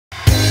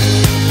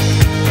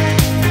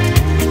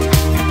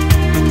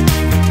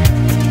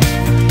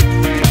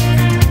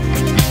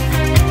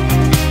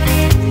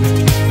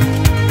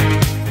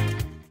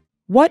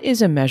What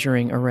is a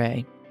measuring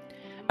array?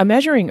 A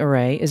measuring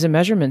array is a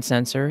measurement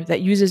sensor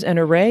that uses an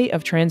array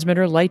of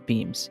transmitter light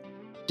beams,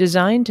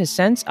 designed to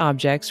sense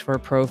objects for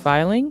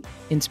profiling,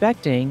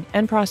 inspecting,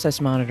 and process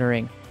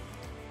monitoring.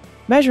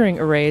 Measuring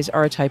arrays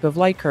are a type of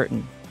light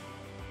curtain.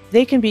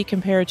 They can be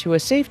compared to a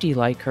safety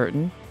light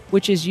curtain,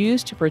 which is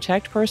used to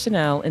protect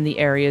personnel in the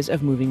areas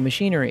of moving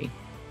machinery.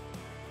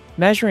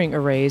 Measuring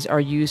arrays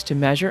are used to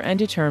measure and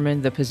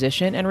determine the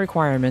position and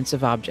requirements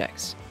of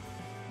objects.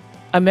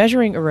 A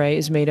measuring array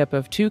is made up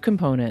of two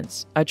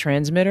components, a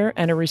transmitter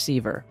and a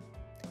receiver.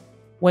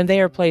 When they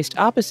are placed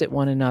opposite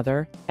one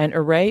another, an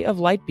array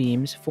of light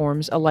beams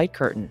forms a light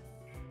curtain.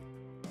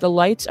 The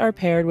lights are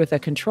paired with a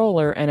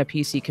controller and a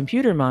PC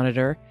computer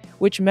monitor,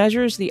 which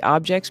measures the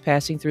objects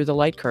passing through the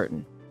light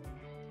curtain.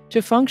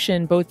 To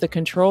function, both the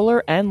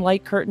controller and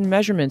light curtain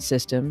measurement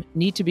system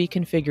need to be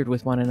configured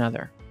with one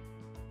another.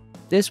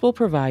 This will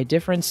provide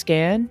different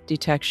scan,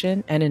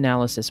 detection, and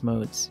analysis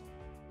modes.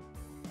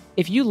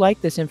 If you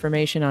like this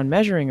information on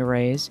measuring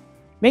arrays,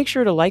 make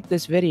sure to like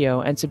this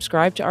video and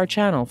subscribe to our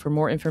channel for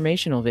more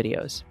informational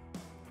videos.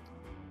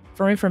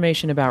 For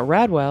information about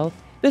Radwell,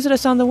 visit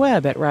us on the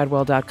web at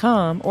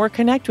radwell.com or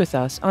connect with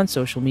us on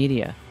social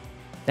media.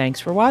 Thanks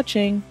for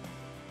watching!